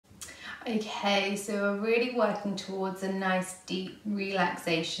Okay, so we're really working towards a nice deep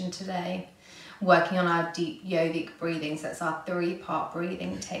relaxation today. Working on our deep yogic breathing, so that's our 3-part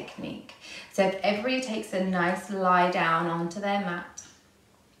breathing technique. So if everybody takes a nice lie down onto their mat,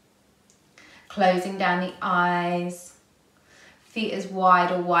 closing down the eyes, feet as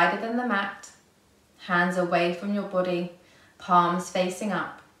wide or wider than the mat, hands away from your body, palms facing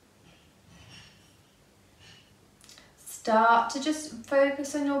up. Start to just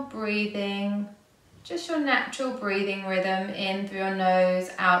focus on your breathing, just your natural breathing rhythm, in through your nose,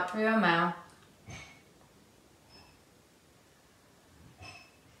 out through your mouth.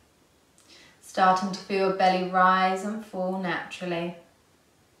 Starting to feel your belly rise and fall naturally.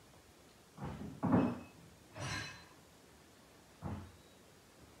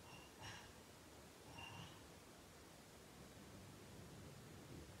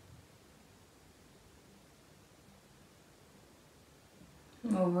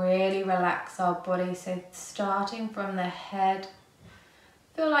 We'll really relax our body, so starting from the head,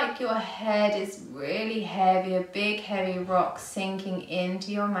 feel like your head is really heavy, a big heavy rock sinking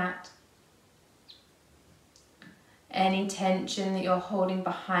into your mat. Any tension that you're holding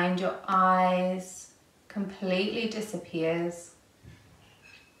behind your eyes completely disappears.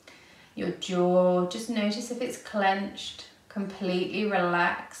 Your jaw, just notice if it's clenched, completely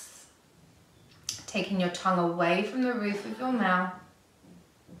relax. Taking your tongue away from the roof of your mouth.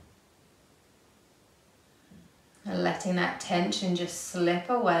 And letting that tension just slip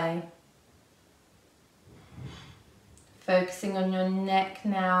away. Focusing on your neck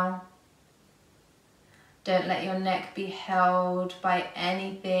now. Don't let your neck be held by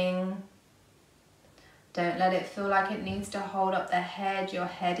anything. Don't let it feel like it needs to hold up the head. Your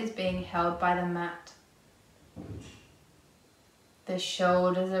head is being held by the mat. The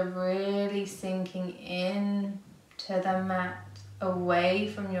shoulders are really sinking in to the mat, away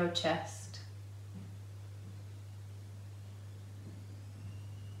from your chest.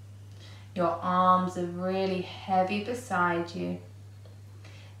 Your arms are really heavy beside you,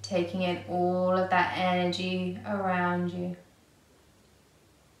 taking in all of that energy around you.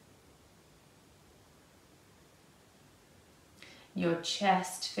 Your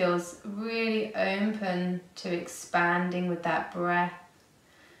chest feels really open to expanding with that breath.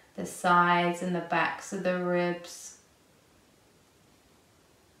 The sides and the backs of the ribs.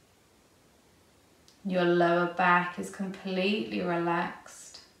 Your lower back is completely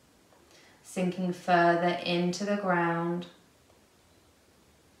relaxed, sinking further into the ground.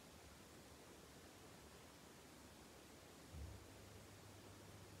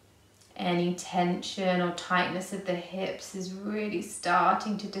 Any tension or tightness of the hips is really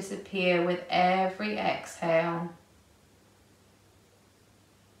starting to disappear with every exhale.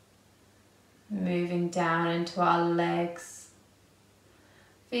 Moving down into our legs,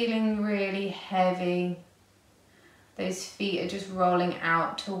 feeling really heavy. Those feet are just rolling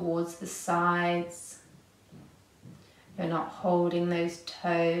out towards the sides. You're not holding those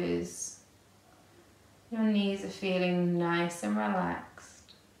toes. Your knees are feeling nice and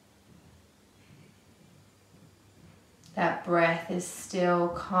relaxed. That breath is still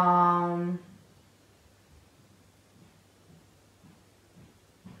calm.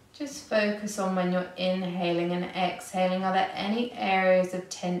 Just focus on when you're inhaling and exhaling. Are there any areas of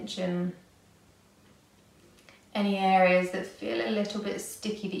tension? Any areas that feel a little bit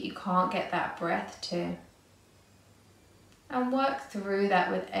sticky that you can't get that breath to? And work through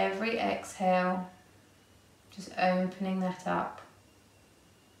that with every exhale. Just opening that up.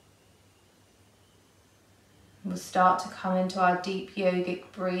 We'll start to come into our deep yogic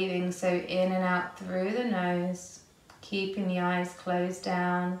breathing, so in and out through the nose, keeping the eyes closed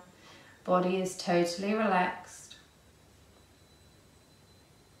down, body is totally relaxed.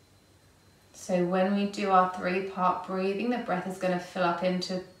 So when we do our 3-part breathing, the breath is going to fill up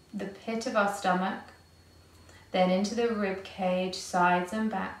into the pit of our stomach, then into the rib cage, sides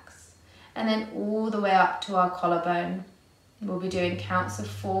and backs, and then all the way up to our collarbone. We'll be doing counts of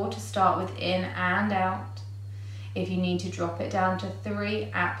 4 to start with in and out. If you need to drop it down to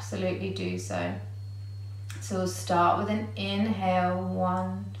 3, absolutely do so. So we'll start with an inhale.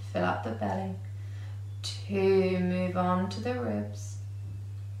 1, fill up the belly. 2, move on to the ribs.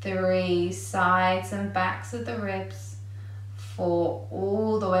 3, sides and backs of the ribs. 4,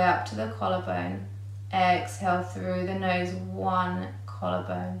 all the way up to the collarbone. Exhale through the nose. 1,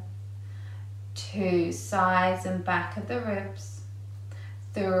 collarbone. 2, sides and back of the ribs.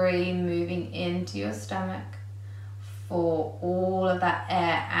 3, moving into your stomach. 4, all of that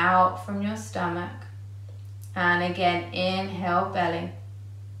air out from your stomach. And again, inhale, belly.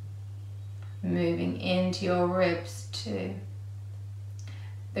 Moving into your ribs. 2.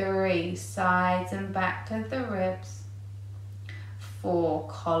 3, sides and back of the ribs. 4,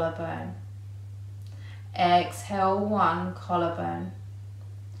 collarbone. Exhale, 1, collarbone.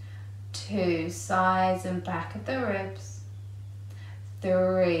 2, sides and back of the ribs.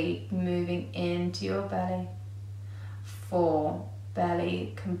 3, moving into your belly. 4,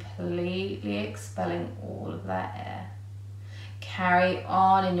 belly completely expelling all of that air. Carry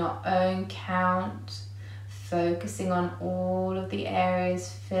on in your own count, focusing on all of the areas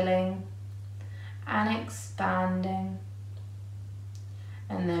filling and expanding,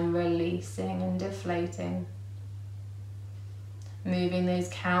 and then releasing and deflating. Moving those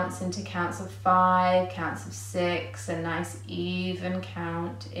counts into counts of 5, counts of 6, a nice even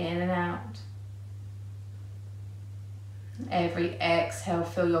count in and out. Every exhale,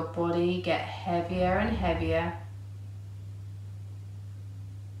 feel your body get heavier and heavier.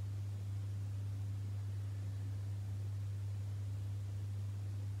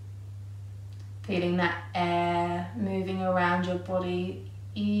 Feeling that air moving around your body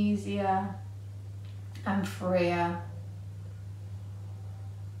easier and freer.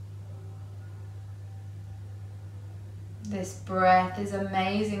 This breath is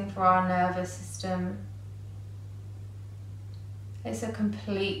amazing for our nervous system. It's a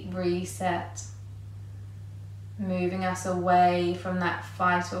complete reset, moving us away from that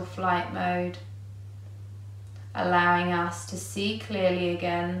fight or flight mode, allowing us to see clearly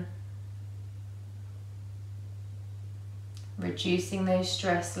again, reducing those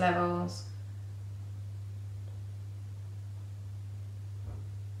stress levels.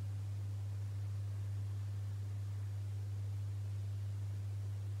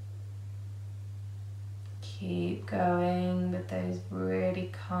 Keep going with those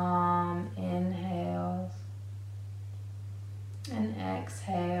really calm inhales and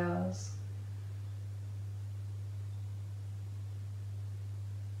exhales.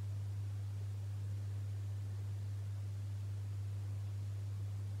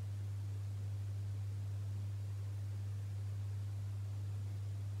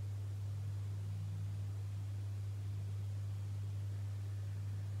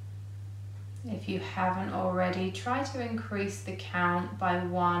 If you haven't already, try to increase the count by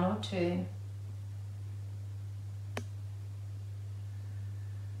 1 or 2.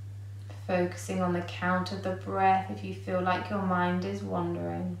 Focusing on the count of the breath if you feel like your mind is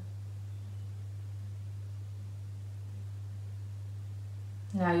wandering.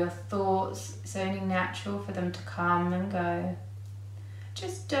 Now your thoughts, it's only natural for them to come and go.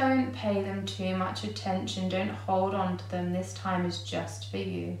 Just don't pay them too much attention, don't hold on to them. This time is just for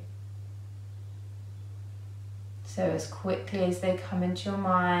you. So as quickly as they come into your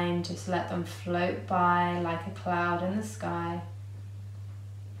mind, just let them float by like a cloud in the sky.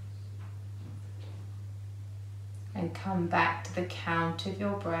 And come back to the count of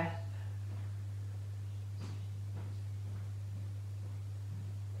your breath.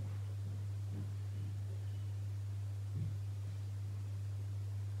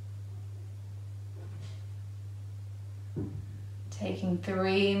 Taking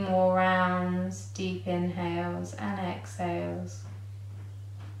 3 more rounds, deep inhales and exhales.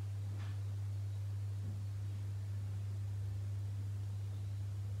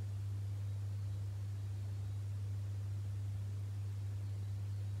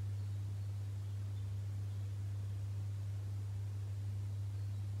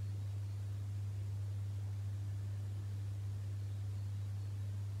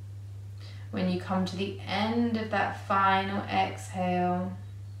 When you come to the end of that final exhale,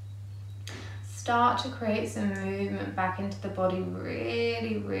 start to create some movement back into the body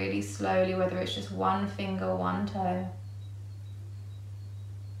really, really slowly, whether it's just one finger, one toe.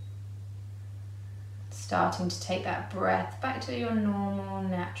 Starting to take that breath back to your normal,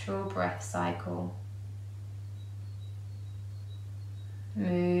 natural breath cycle.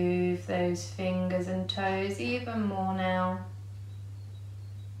 Move those fingers and toes even more now.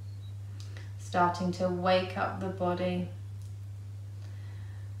 Starting to wake up the body.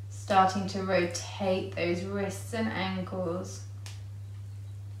 Starting to rotate those wrists and ankles.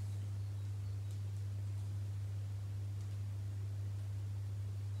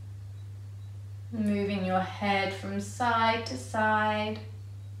 Moving your head from side to side.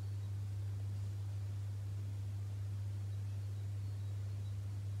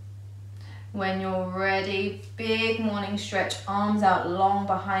 When you're ready, big morning stretch, arms out long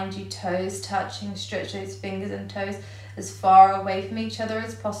behind you, toes touching, stretch those fingers and toes as far away from each other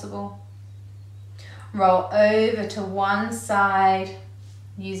as possible. Roll over to one side,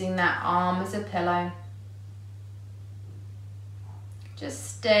 using that arm as a pillow.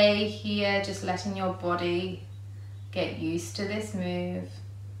 Just stay here, just letting your body get used to this move.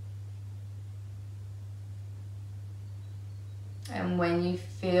 And when you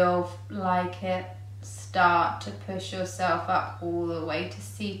feel like it, start to push yourself up all the way to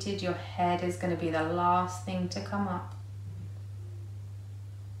seated. Your head is going to be the last thing to come up.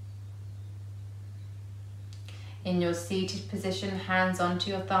 In your seated position, hands onto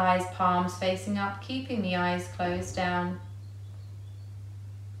your thighs, palms facing up, keeping the eyes closed down.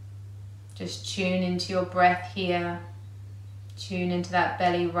 Just tune into your breath here. Tune into that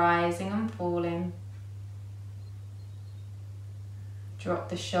belly rising and falling. Drop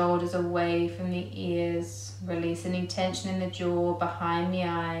the shoulders away from the ears. Release any tension in the jaw, behind the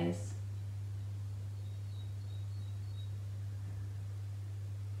eyes.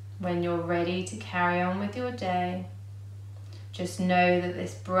 When you're ready to carry on with your day, just know that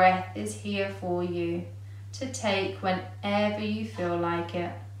this breath is here for you to take whenever you feel like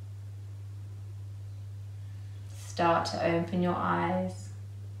it. Start to open your eyes.